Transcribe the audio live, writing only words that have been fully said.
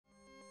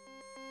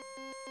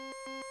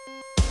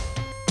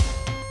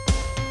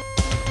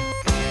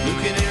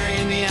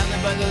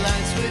by the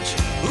light switch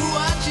who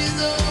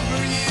watches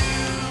over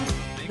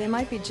you. They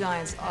Might Be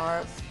Giants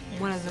are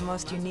one of the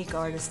most unique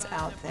artists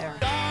out there.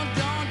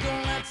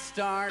 Don't let's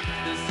start.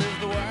 This is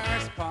the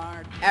worst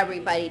part.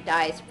 Everybody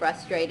dies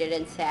frustrated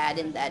and sad,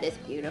 and that is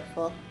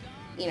beautiful.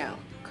 You know,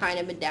 kind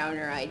of a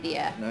downer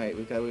idea. All right,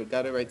 we've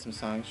got to write some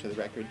songs for the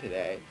record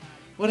today.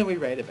 What do we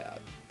write about?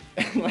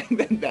 Like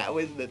that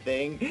was the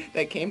thing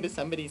that came to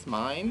somebody's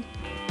mind.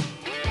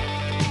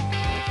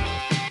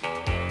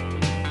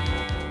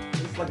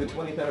 It's like the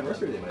 20th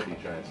anniversary They Might Be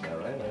Giants now,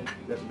 right? Like,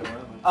 you guys have been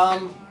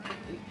around.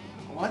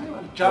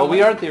 Well,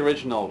 we aren't the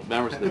original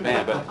members of the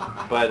band,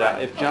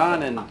 but if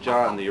John and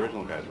John, the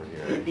original guys, were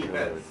here,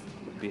 Yes.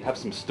 we have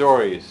some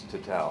stories to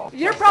tell.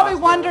 You're probably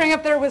wondering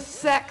if there was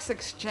sex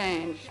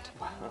exchanged.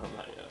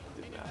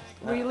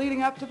 Were you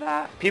leading up to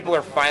that? People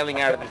are filing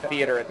out of the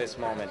theater at this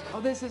moment. Oh,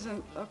 this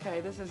isn't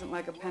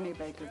like a Penny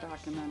Baker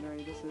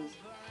documentary.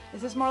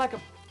 Is this more like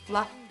a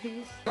fluff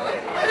piece?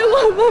 I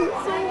love them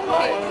so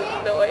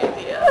much. No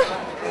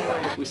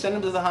idea. We send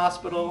them to the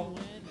hospital,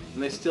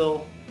 and they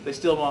still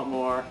want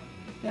more.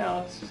 You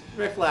know, it's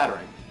very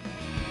flattering.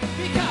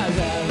 Because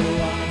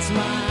everyone's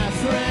my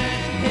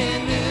friend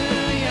in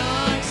New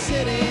York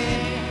City,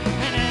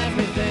 and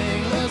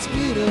everything looks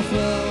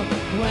beautiful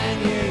when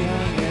you're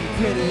young and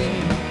pretty.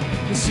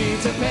 The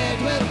streets are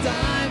paved with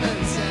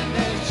diamonds, and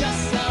there's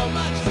just so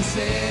much to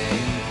see.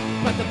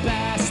 But the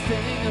best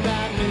thing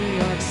about New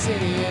York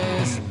City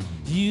is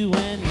you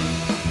and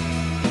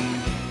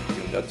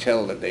me. They'll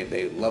tell that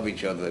they love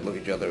each other, they look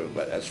at each other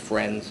as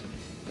friends.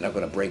 They're not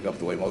going to break up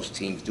the way most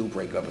teams do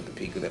break up at the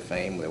peak of their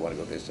fame. They want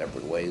to go their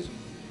separate ways.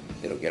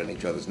 They don't get on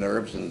each other's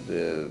nerves, and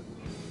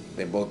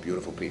they're both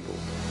beautiful people.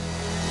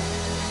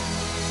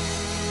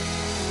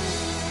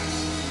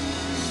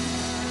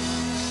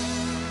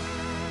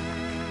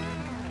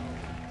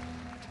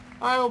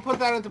 All right, we'll put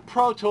that into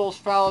Pro Tools,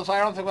 fellas. I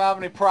don't think we'll have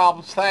any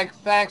problems.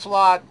 Thanks a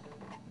lot.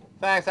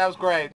 Thanks, that was great.